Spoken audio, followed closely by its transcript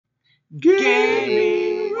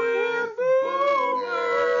Gaming with Boomers.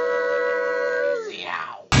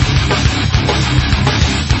 Yow.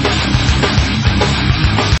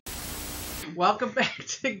 Welcome back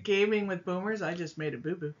to Gaming with Boomers. I just made a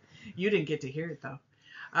boo-boo. You didn't get to hear it, though.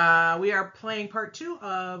 We are playing part 2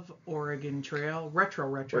 of Oregon Trail, retro.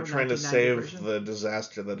 We're trying to save the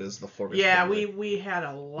disaster that is the Florida. Yeah, we had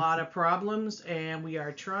a lot of problems, and we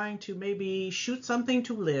are trying to maybe shoot something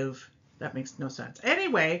to live. That makes no sense.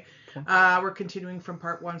 Anyway, we're continuing from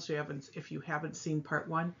part 1, so if you haven't seen part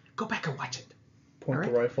 1, go back and watch it. Point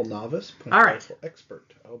the rifle novice, point the rifle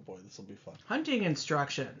expert. Oh boy, this will be fun. Hunting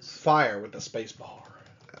instructions. Fire with the space bar.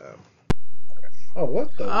 Oh,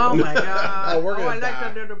 what the? Oh my god. Oh, we're gonna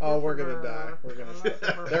die. We're gonna die. We're gonna.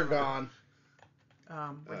 They're gone.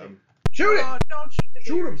 Shoot it! Oh, don't shoot the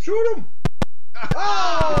Shoot him! Shoot him!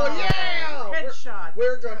 Oh yeah! Headshot.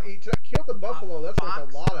 We're gonna eat. Kill the buffalo. That's like a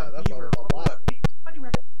lot of. That's like a lot of meat.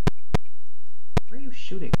 Where are you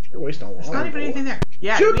shooting? You're wasting a lot. There's not even anything there.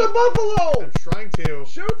 Yeah. Shoot the buffalo! I'm trying to.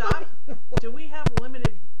 Shoot Stop. Do we have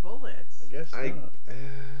limited bullets? I guess not.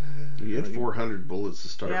 He had 400 bullets to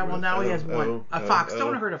start with. Yeah, well now he has one. A fox.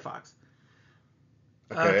 Don't hurt a fox.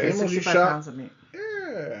 Okay. 65 pounds of meat.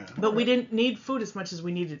 Yeah. But we didn't need food as much as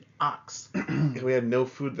we needed ox. We had no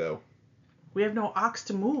food though. We have no ox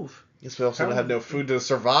to move. Yes, we also had no food to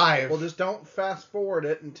survive. Well, just don't fast forward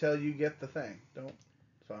it until you get the thing. Don't.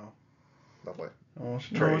 So. Lovely. I want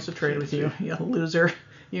to No one wants to trade with you, you loser.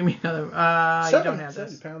 You mean other? You don't have 7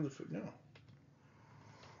 this. pounds of food. No.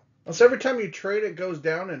 So every time you trade, it goes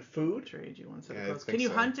down in food. Trade you one set Yeah, of I clothes. think Can you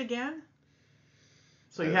so. hunt again?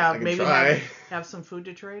 So you I have can maybe try. have some food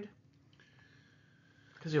to trade.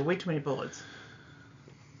 Because you have way too many bullets.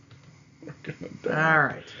 We're gonna die. All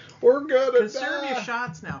right. We're gonna Conserve die. your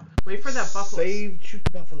shots now. Wait for that buffalo. Shoot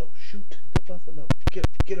the buffalo. Shoot the buffalo. Get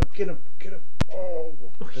him. Oh.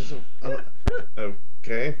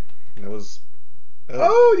 Okay. That was.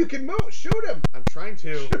 Oh, you can move. Shoot him. I'm trying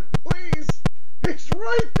to. Shoot, please. He's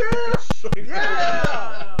right there.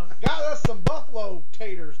 Yeah. Got us some buffalo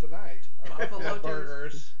taters tonight. Buffalo taters.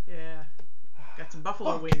 burgers. Yeah. Got some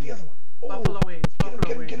buffalo wings. Get the other one. Oh. Buffalo wings.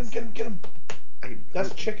 Buffalo wings. Get him.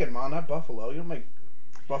 That's chicken, man, not buffalo. You don't make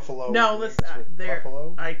buffalo. No, listen.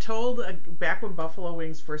 Buffalo. I told back when buffalo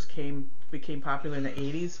wings first became popular in the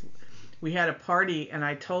 80s. We had a party, and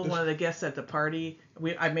I told one of the guests at the party,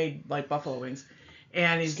 I made like buffalo wings,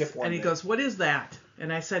 and he goes, "What is that?"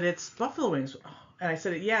 And I said, "It's buffalo wings." And I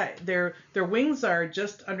said, "Yeah, their wings are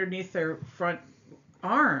just underneath their front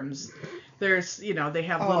arms. There's, they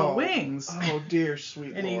have little wings." Oh dear,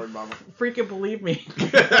 sweet and Lord, he Mama. freaking believed me.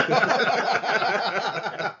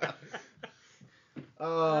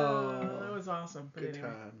 That was awesome. But Good anyway,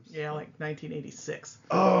 times. yeah, like 1986.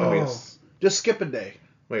 Oh, just skip a day.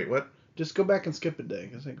 Wait, what? Just go back and skip a day.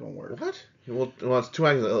 This ain't gonna work. What? Well, it's 2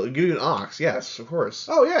 items. I'll give you an ox. Yes, of course.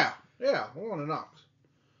 Oh yeah. We want an ox.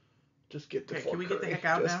 Just get to Okay, Fort can we get the Curry. heck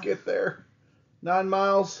out Just now? get there. 9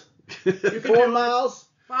 miles. You can 4 do it. miles.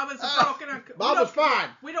 Bob is broken. Bob is fine.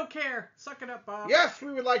 We don't care. Suck it up, Bob. Yes,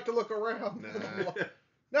 we would like to look around. Nah.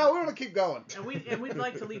 No, we want to keep going. And we'd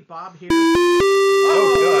like to leave Bob here.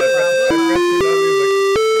 Oh God! I forgot to turn down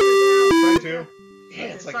music. Trying to.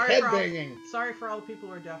 Yeah, it's like Sorry for all- headbanging. Sorry for all the people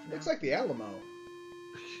who are deaf now. Looks like the Alamo.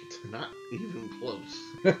 Not even close.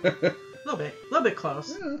 A little bit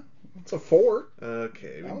close. Yeah, it's a fort.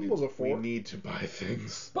 Okay. Alamo's a We fort. need to buy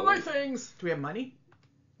things. Buy things. Do we have money?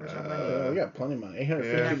 Where's our money? We got plenty of money.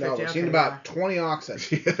 $850. Yeah. Need about 20 oxen.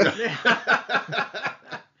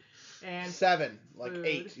 And 7, like food.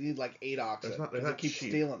 8. You need like 8 oxen. They're not They keep cheap.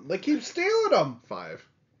 stealing. They keep stealing them. 5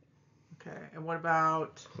 okay. And what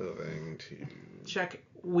about clothing. 2. check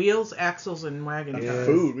wheels, axles, and wagon And tires?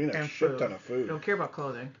 food. We need a And shit food. ton of food. Don't care about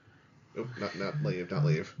clothing. Oh, not leave. Not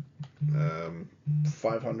leave.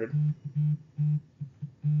 500.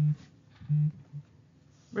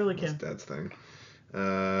 Really, That's Kim? Dad's thing.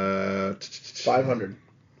 500.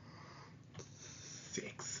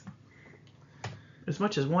 6. As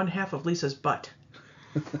much as one half of Lisa's butt.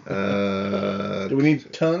 Do we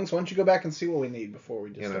need tongues? Why don't you go back and see what we need before we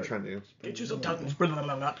just Yeah, I'm start? trying to. Get you some tongues. Blah, blah,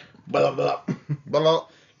 blah, blah. Blah, blah. Blah.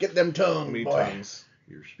 Get them tongues, We need boy. tongues.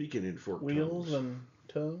 You're speaking in forked Wheels tongues.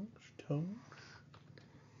 and tongues.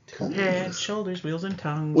 Head, shoulders, wheels, and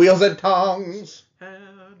tongues. Wheels and tongues. Head,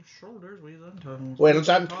 shoulders, wheels, and tongues. Wheels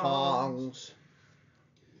and tongues.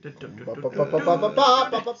 Tongues.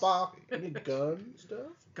 Any gun stuff?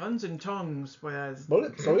 Guns and tongues. Whereas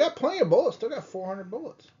Bullets. So we got plenty of bullets. Still got 400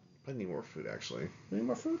 bullets. I need more food, actually. Need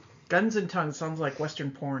more food? guns and tongues sounds like Western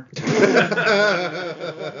porn.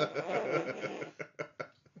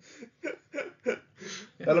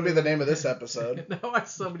 That'll be the name of this episode. Now I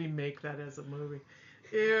somebody make that as a movie.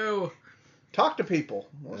 Ew. Talk to people.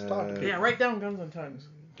 Let's talk to people. Yeah, write down Guns and Tongues.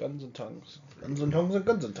 Guns and tongues. Guns and tongues and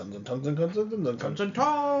guns and tongues and tongues and guns and tongues and Guns tongues. and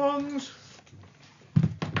Tongues.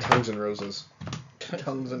 Tongues and roses.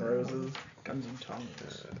 Tongues and roses. Guns and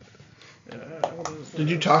Tongues. Did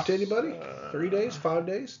you talk to anybody? 3 days? 5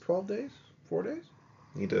 days? 12 days? 4 days?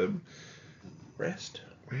 Need to Rest.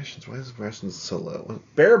 rations. Why is rations so low?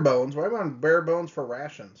 What? Bare bones. Why am I on bare bones for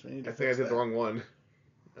rations? We need to I think I fix did that. the wrong one.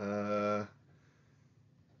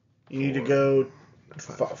 You need to go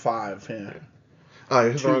 5. 5. Yeah. Oh, I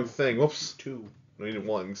did the 2. wrong thing. Whoops. 2. I needed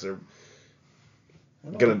 1 because they're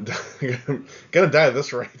gonna die at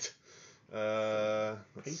this rate.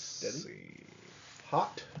 Let's Steady. see.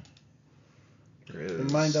 Hot. There is Your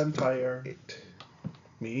mind on fire. 8.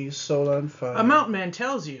 Me soul on fire. A mountain man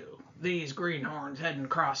tells you these greenhorns heading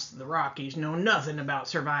across the Rockies know nothing about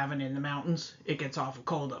surviving in the mountains. It gets awful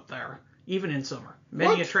cold up there, even in summer.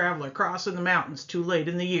 Many What? a traveler crossing the mountains too late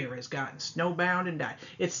in the year has gotten snowbound and died.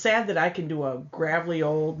 It's sad that I can do a gravelly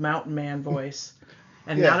old mountain man voice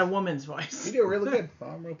and Yeah. not a woman's voice. You do really good.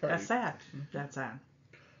 Well, I'm real proud That's of you. sad. That's sad.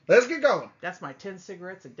 Let's get going. That's my 10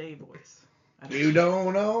 cigarettes a day voice. You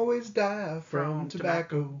don't always die from From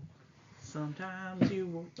tobacco. Sometimes you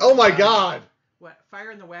will. Oh my God! What?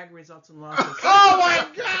 Fire in the wagon results in losses. Oh my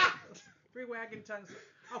God! 3 wagon tongues.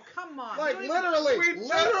 Oh, come on. Like You don't even-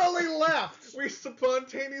 literally left. We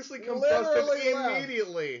spontaneously Literally combusted left.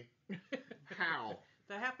 immediately. How?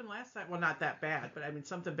 That happened last time. Well, not that bad, but I mean,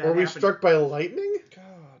 something bad Were we happened. struck by lightning? God.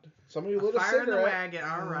 Somebody A lit a fire in the cigarette. wagon.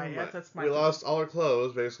 All right. But That's my. we lost all our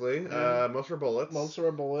clothes, basically. Yeah. Most of our bullets. Most of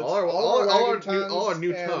our bullets. all our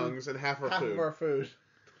new and tongues and half our half food. of our food.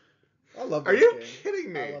 I love Are this you game.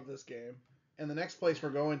 kidding me? I love this game. And the next place we're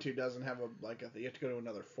going to doesn't have you have to go to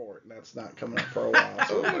another fort, and that's not coming up for a while.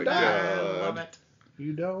 So Oh my you God. I love it.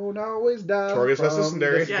 You don't always die. Torgus has from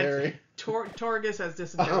dysentery. dysentery. Torgus has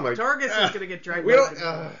dysentery. Oh my- Torgus is going to get dry. We don't.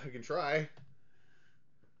 We can try.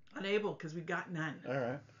 Unable because we got none. All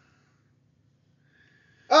right.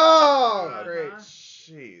 Oh, Uh-huh. great.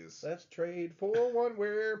 Jeez. Let's trade for one.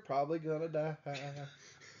 We're probably gonna die.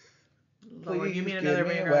 Lord, you mean Please another give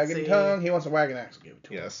me a man? wagon tongue. He wants a wagon axe. Give it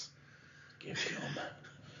to him. Yes. Give it to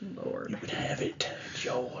him. Lord. You can have it. It's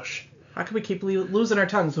yours. How can we keep losing our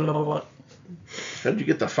tongues? How'd you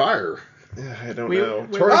get the fire? Yeah, I don't We- know.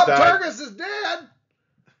 we- Torgus Oh, died. Turgus is dead.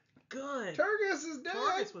 Good. Turgus is dead.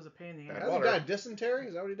 Torgus was a pain in the ass. Has he Water. died? Dysentery?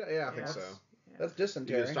 Is that what he died? Yeah, I think Yes. so. That's Did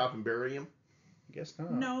dysentery. you stop and bury him? Guess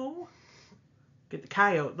not. No. Get the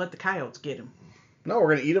coyote. Let the coyotes get him. No,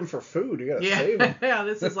 we're gonna eat him for food. You gotta Yeah. save him. Yeah.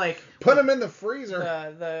 This is like Put him in the freezer.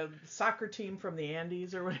 the soccer team from the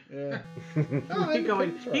Andes or whatever. Yeah. Keep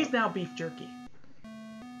going. that's right. He's now beef jerky.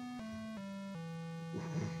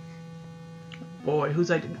 Boy, who's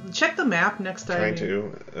I? Check the map next time. Trying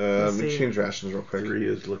to. Let's Let me see. change rations real quick. There he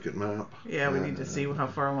is. Look at map. Yeah, we need to see how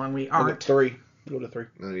far along we Go to are 3. Go to 3.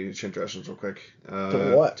 I need to change rations real quick.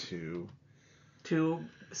 To what? To to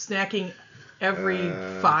snacking every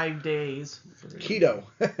 5 days. Keto.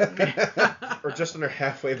 or just under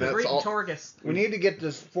halfway. That's Great all. Torgus. We need to get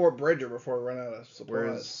to Fort Bridger before we run out of supplies.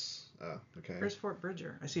 Where's? Oh, okay. Where's Fort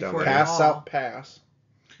Bridger? I see Down Fort there. Pass Hall. out pass.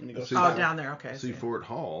 When you go See- Oh, south. down there. Okay. I See see. Fort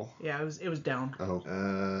Hall. Yeah, it was down.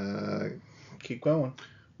 Oh. Keep going.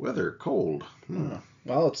 Weather cold.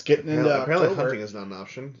 Well, it's getting into Apparently October. hunting is not an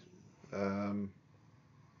option.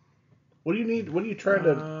 What do you need? What are you trying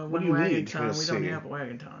to? What one do you wagon need? tongue. We Let's don't see. have a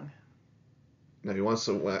wagon tongue. No, he wants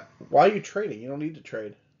to. Why are you trading? You don't need to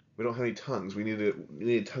trade. We don't have any tongues. We need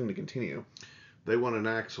a tongue to continue. They want an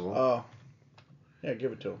axle Oh, yeah,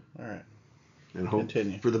 give it to him. All right, and hope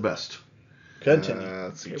continue. for the best. continue.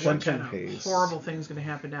 Let's see. Okay, One what kind of pace. horrible thing's going to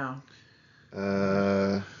happen now?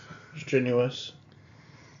 Strenuous.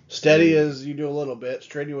 Steady as you do a little bit.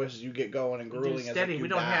 Strenuous as you get going, and We do grueling as steady. you We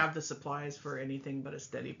don't die. have the supplies for anything but a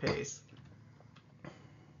steady pace.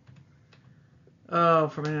 Oh,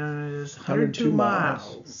 from it is 102 102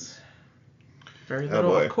 miles. Very Oh,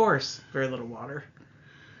 little, boy. of course. Very little water.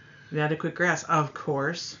 Inadequate grass, of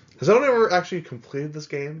course. Has anyone ever actually completed this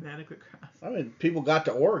game? Inadequate grass. I mean, people got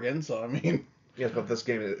to Oregon, so I mean, Yes, but this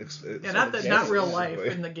game it's Yeah, not Yeah, real life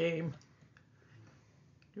basically. in the game.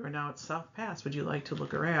 You are now at South Pass. Would you like to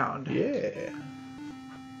look around? yeah.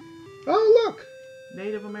 Oh look.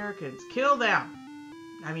 Native Americans, kill them.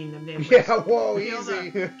 I mean, the Native Yeah. Whoa. Kill Easy.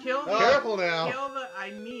 the, kill the, Careful now. kill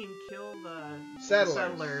the, kill the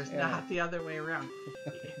Settlers, yeah. not the other way around.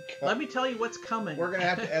 Let me tell you what's coming. We're gonna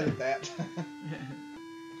have to edit that.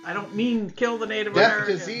 I don't mean kill the Native Death,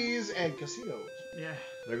 Americans. disease, and casinos. Yeah.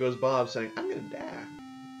 There goes Bob saying, "I'm gonna die."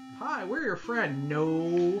 Hi, we're your friend.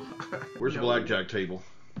 No. Where's No. the blackjack table?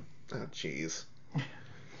 Oh, jeez.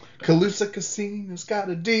 Calusa Casino's got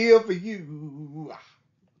a deal for you.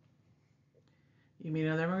 You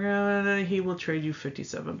mean he will trade you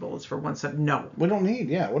 57 bullets for 1 cent? No. We don't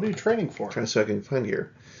need, what are you trading for? Trying to see what I can find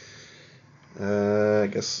here. I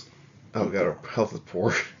guess. Oh, God, our health is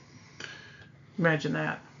poor. Imagine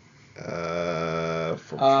that.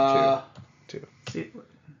 Two. See,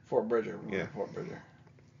 Fort Bridger. Yeah. Fort Bridger.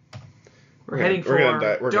 we're heading for gonna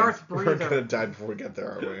die. Darth We're Breather. gonna die before we get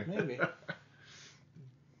there, aren't we? Maybe.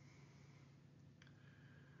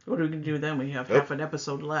 What are we going to do then? We have Nope. half an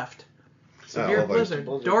episode left. Oh, Severe well, blizzard.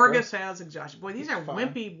 blizzard. Dorgus has exhaustion. Boy, these are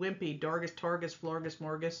Fine. wimpy. Dorgus, Torgus, Florgus,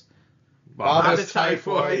 Morgus. Bob Bob is is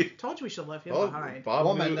typhoid. typhoid. Told you we should have left him Oh, behind. Bob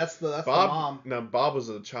Woman, knew- that's the Bob, mom. No, Bob was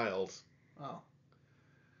a child. Oh.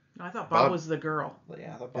 I thought Bob Bob- was the girl.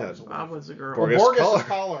 Yeah, I thought Yeah, Bob was a Bob was the girl. Borgus. Borgus is Collar.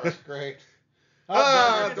 collar. Great.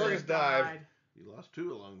 Ah, Dorgus. Dorgus died. You lost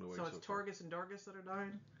 2 along the way. So it's far. Torgus and Dorgus that are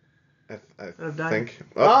dying? I Have died. think.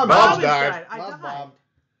 Bob Bob's has died. I Love died. Bob.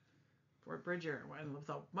 Fort Bridger with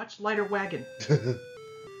a much lighter wagon.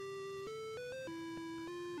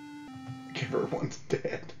 Everyone's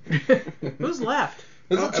dead. Who's left?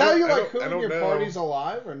 Does No, it tell you I like don't- who I in don't your know. party's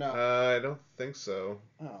alive or no? I don't think so.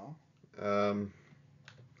 Oh.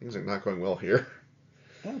 Things are not going well here.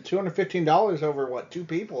 Yeah, $215 over what? 2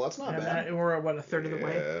 people? That's not And bad. we're what, a third of the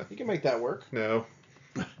way? Yeah. You can make that work. No.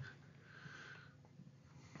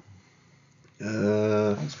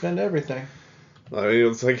 Don't spend everything. I mean,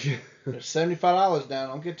 it's like, There's $75 down.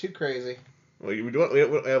 Don't get too crazy. well,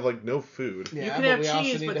 we have like no food. Yeah, You can but have we also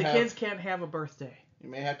cheese, need but to the have- kids can't have a birthday. You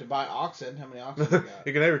may have to buy oxen. How many oxen you got?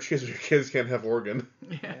 You can have your cheese, but your kids can't have organ.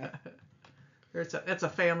 Yeah. It's a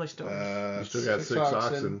family story. You still got 6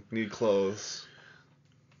 oxen Need clothes.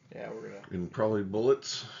 Yeah, we're gonna. and probably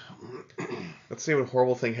bullets. Let's see what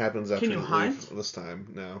horrible thing happens after Can you leave hunt? this time.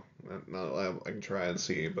 No, I can try and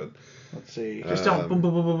see, but Let's see. Just don't boom,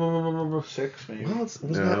 boom, boom, boom, boom, boom, boom, boom. 6 maybe. well, it was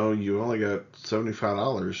not. No, you only got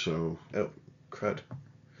 $75, so Oh, crud.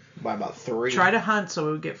 By about 3. Try to hunt so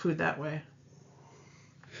we would get food that way.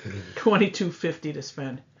 $22.50 to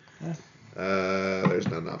spend. There's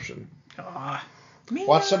not an option. Ah,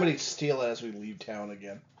 Watch somebody steal it as we leave town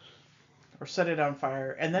again. or set it on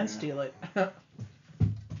fire and then steal it.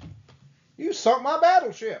 You sunk my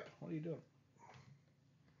battleship. What are you doing?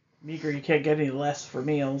 Meager, you can't get any less for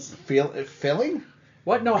meals. Filling?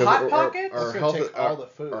 What? No Because hot our- pockets? That's gonna take all the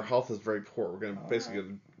food. Our health is very poor. We're gonna basically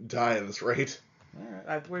die at this rate.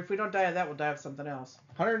 If we don't die of that, we'll die of something else.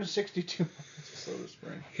 162 Soda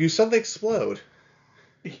Spring. You suddenly explode.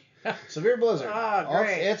 Severe blizzard. Ah, Oh,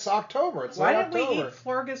 great. it's October. It's Why late didn't we October. eat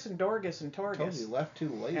Florgus and Dorgus and I told you, Torgus left too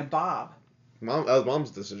late. and Bob? That was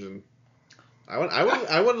Mom's decision. I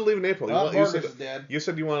wanted to leave in April. Well, you Borgus is dead. You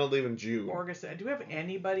said you wanted to leave in June. Florgus. Do we have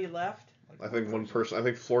anybody left? I think one person. I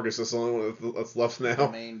think Florgus is the only one that's left The now.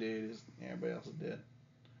 main dude is. Everybody else is dead.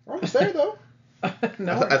 We're almost there though.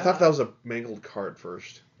 No, I thought that was a mangled card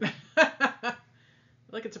first.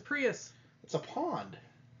 Look, it's a Prius. It's a pond.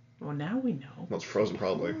 Well, now we know. Well, it's frozen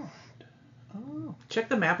probably. Oh. Check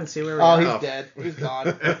the map and see where we Oh, are. he's Oh. dead. He's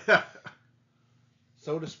gone.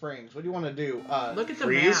 Soda Springs. What do you want to do? Look at the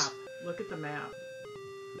Freeze? map. Look at the map.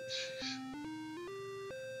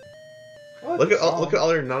 Look at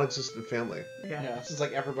all your non-existent family. Yeah. Yeah, this is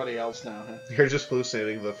like everybody else now. Huh? You're just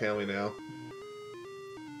hallucinating the family now.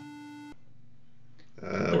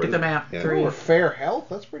 Look at the map. Yeah. 3. We're fair health.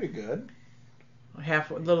 That's pretty good.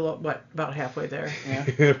 About halfway there.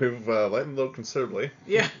 Yeah. We've lightened the load considerably.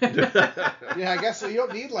 Yeah. Yeah, I guess so. You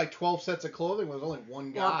don't need like 12 sets of clothing when there's only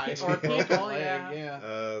one guy. Or people, yeah. Yeah.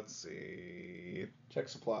 Let's see. Check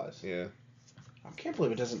supplies. Yeah. I can't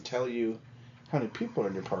believe it doesn't tell you how many people are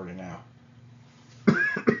in your party now.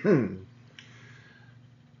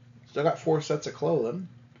 Still got 4 sets of clothing.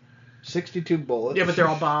 62 bullets. Yeah, but they're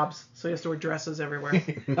all Bob's, so he has to wear dresses everywhere.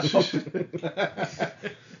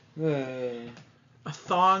 A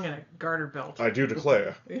thong and a garter belt. I do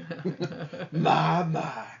declare.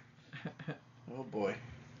 my. Oh boy.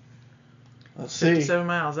 Let's see. 57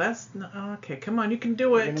 miles. That's okay. Come on, you can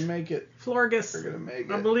do We're it. gonna make it. Florgus. We're gonna make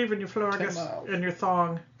it. I believe in you, 10 Florgus, miles. and your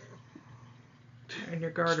thong, and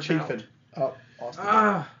your garter belt. Chiefin. Oh, Austin.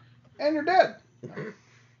 Ah, And you're dead.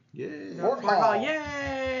 yeah. Fort Fort Hall. Hall.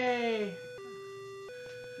 Yay!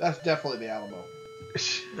 That's definitely the Alamo.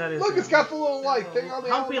 That is. Look, it's got the little like thing on the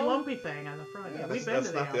humpy Alamo. lumpy thing on the front. Yeah, we've been That's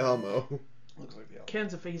to the not the Alamo. Alamo. Looks like the Alamo.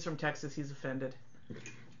 Ken's he's from Texas. He's offended.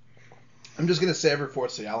 I'm just gonna say every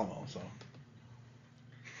fourth's the Alamo. So.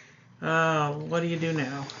 Oh, what do you do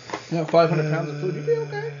now? Yeah, 500 pounds of food. You'd be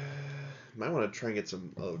okay. Might want to try and get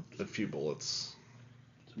a few bullets.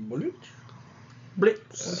 Some bullet.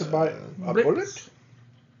 Blitz. Want to buy a Blitz. bullet?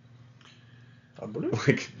 A blue?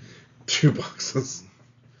 Like 2 boxes.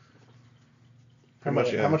 How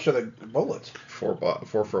much are the bullets? 4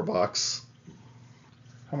 for a box.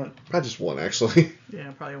 How much? Probably just 1 actually.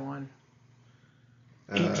 Yeah, probably 1.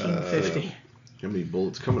 1850. How many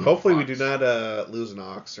bullets coming? Hopefully we do not lose an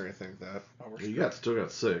ox or anything like that. Oh, Still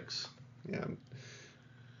got 6. Yeah.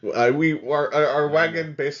 Our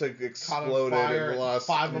wagon basically exploded and we lost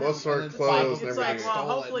most of our clothes and It's everything. like, well,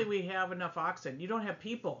 hopefully we have enough oxen. You don't have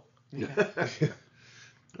people.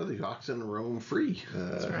 Well, the oxen roam free.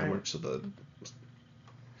 That's right. How much of the...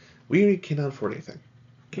 We cannot afford anything.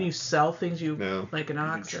 Can you sell things No. like an You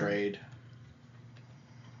ox? can trade.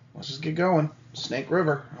 Let's just get going. Snake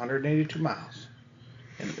River, 182 miles.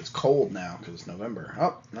 And it's cold now because it's November.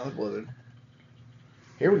 Oh, another blizzard.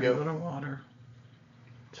 Here we A go. little water.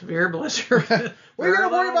 Severe blizzard. What are you going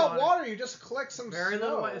to worry about water? You just collect some Very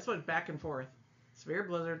snow. little. This went back and forth. Severe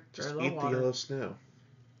blizzard. Just Very eat little the water. yellow snow.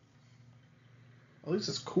 At least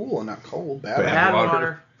it's cool and not cold. Bad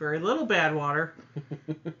water. Very little bad water.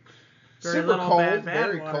 Very Super little cold. bad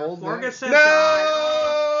Very water. cold. Florgus said No! Is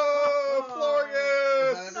that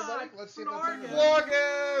Florgus! everybody? Let's see if that's everybody.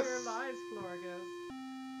 Florgus! Your lies, Florgus.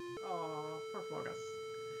 Oh, poor Florgus.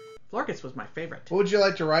 Florgus was my favorite. What would you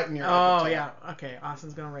like to write in your Oh, epitaph? yeah. Okay,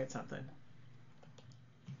 Austin's going to write something.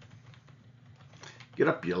 Get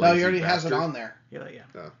up, you No, lazy he already bastard. has it on there. Yeah.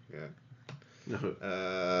 Oh, yeah.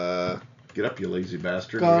 No. Get up, you lazy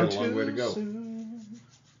bastard. Gone We got a long way to go. soon.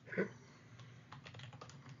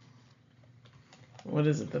 What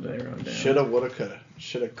is it that I wrote down? Shoulda, woulda, coulda.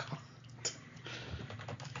 Shoulda cocked.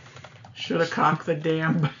 Should have cocked the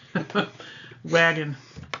damn wagon.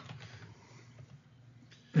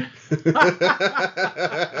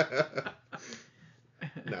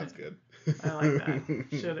 That's good. I like that.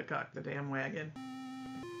 Should have cocked the damn wagon.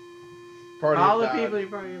 Party All the died. people you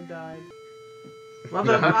probably have died. Well,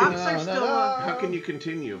 the ox are still on. How can you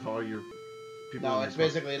continue if all your people... No, in it's your-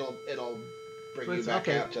 basically it'll bring you back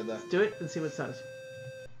Okay, out to the. let's do it and see what it says.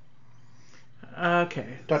 Okay.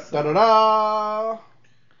 Da da da da.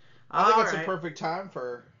 I think All it's right. a perfect time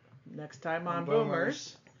for Next time on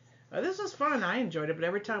Boomers. This was fun. I enjoyed it, but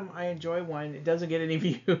every time I enjoy one, it doesn't get any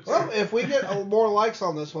views. Well, if we get more likes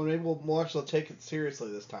on this one, maybe we'll actually take it seriously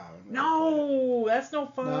this time. No, that's no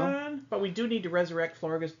fun. No? But we do need to resurrect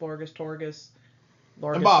Florgus, Torgus,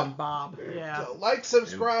 Lorgus, And Bob. Yeah. So, like,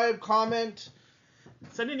 subscribe, comment.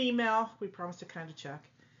 Send an email. We promise to kind of check.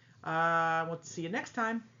 We'll see you next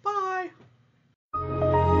time. Bye.